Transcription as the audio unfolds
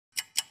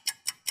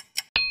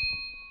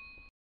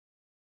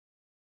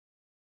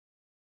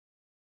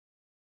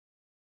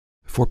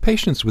For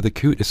patients with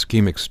acute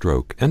ischemic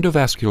stroke,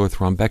 endovascular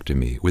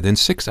thrombectomy within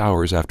 6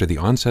 hours after the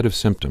onset of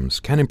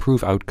symptoms can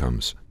improve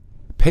outcomes.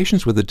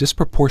 Patients with a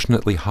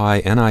disproportionately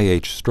high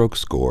NIH stroke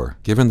score,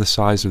 given the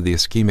size of the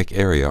ischemic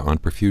area on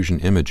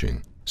perfusion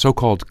imaging,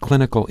 so-called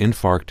clinical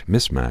infarct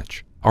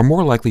mismatch, are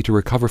more likely to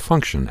recover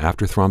function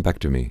after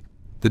thrombectomy.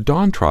 The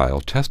DAWN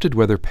trial tested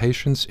whether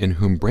patients in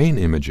whom brain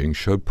imaging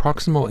showed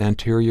proximal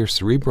anterior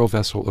cerebral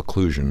vessel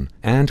occlusion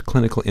and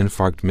clinical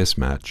infarct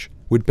mismatch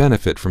would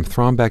benefit from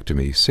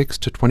thrombectomy 6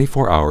 to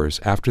 24 hours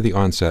after the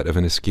onset of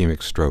an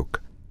ischemic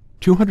stroke.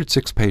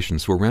 206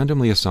 patients were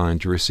randomly assigned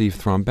to receive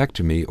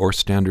thrombectomy or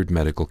standard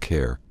medical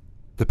care.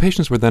 The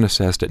patients were then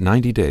assessed at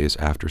 90 days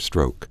after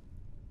stroke.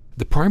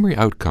 The primary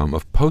outcome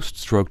of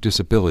post-stroke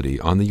disability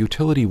on the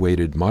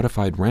utility-weighted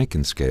modified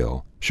Rankin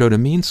scale showed a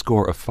mean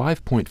score of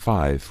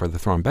 5.5 for the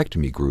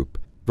thrombectomy group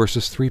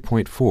versus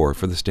 3.4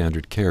 for the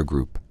standard care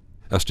group,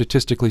 a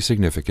statistically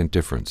significant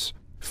difference.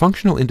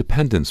 Functional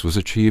independence was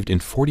achieved in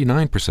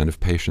 49% of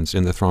patients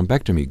in the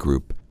thrombectomy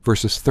group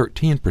versus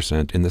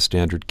 13% in the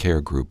standard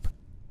care group.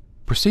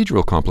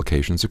 Procedural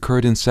complications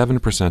occurred in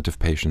 7% of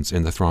patients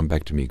in the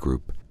thrombectomy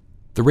group.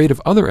 The rate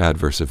of other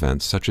adverse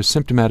events, such as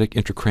symptomatic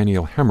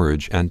intracranial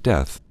hemorrhage and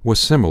death, was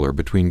similar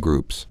between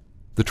groups.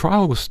 The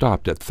trial was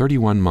stopped at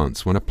 31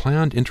 months when a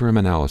planned interim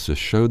analysis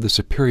showed the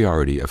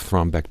superiority of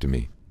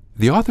thrombectomy.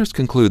 The authors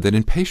conclude that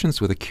in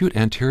patients with acute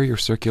anterior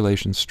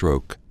circulation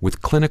stroke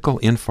with clinical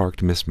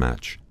infarct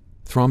mismatch,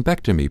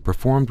 thrombectomy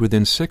performed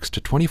within 6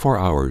 to 24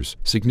 hours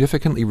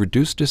significantly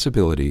reduced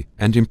disability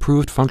and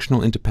improved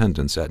functional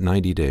independence at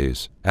 90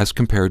 days, as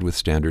compared with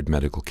standard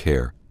medical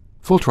care.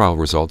 Full trial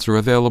results are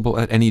available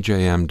at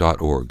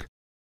NEJM.org.